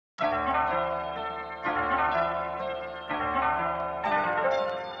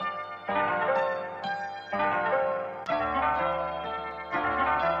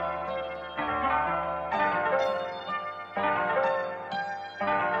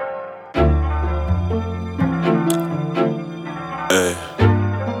Hey,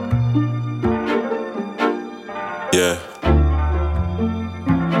 yeah,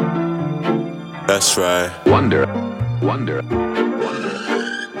 that's right. Wonder.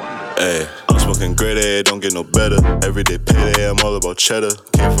 Hey, I'm smoking grade A, don't get no better. Everyday payday, I'm all about cheddar.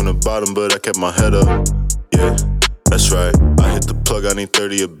 Came from the bottom, but I kept my head up. Yeah, that's right. I hit the plug, I need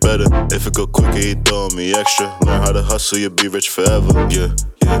 30 or better. If it go quicker, he throwing me extra. Learn how to hustle, you'll be rich forever.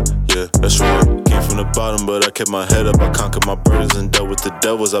 Yeah, that's right. Came from the bottom, but I kept my head up. I conquered my burdens and dealt with the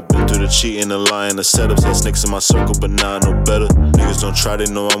devils. I've been through the cheating, the lying, the setups. Had snakes in my circle, but now I know better. Niggas don't try, they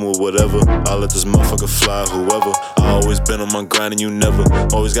know I'm with whatever. I'll let this motherfucker fly, whoever. I always been on my grind and you never.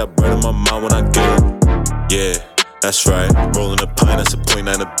 Always got bread in my mind when I get it. Yeah, that's right. Rolling a pint, that's a .9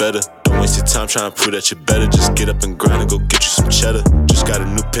 or better. Don't waste your time trying to prove that you're better. Just get up and grind and go get you some cheddar. Just got a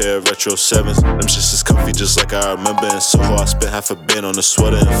new pair of retro 7s. Them shits is comfy just like I remember. In Soho, I spent half a band on a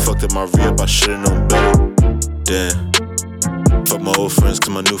sweater and fucked up my re-up, I should've known better. Damn. Fuck my old friends, cause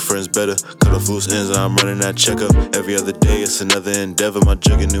my new friends better. Cut off loose ends and I'm running that checkup. Every other day it's another endeavor. My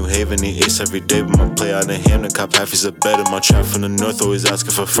jug in New Haven, need ace every day. But my play out in Hampton, cop halfies are better. My trap from the north always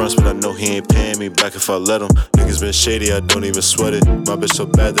asking for fronts, but I know he ain't paying me back if I let him. Niggas been shady, I don't even sweat it. My bitch so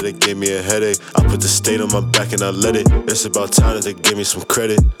bad that it gave me a headache. I put the state on my back and I let it. It's about time that they give me some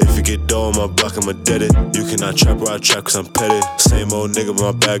credit. If you get dough on my block, I'ma dead it. You cannot trap where I trap cause I'm petty. Same old nigga,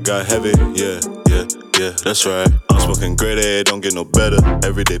 but my bag got heavy. Yeah, that's right. I'm smoking grade A, don't get no better.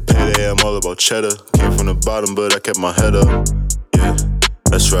 Everyday payday, I'm all about cheddar. Came from the bottom, but I kept my head up. Yeah,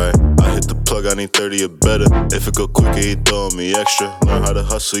 that's right. I hit the plug, I need 30 or better. If it go quicker, he throwing me extra. Learn how to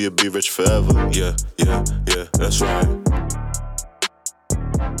hustle, you'll be rich forever. Yeah, that's right.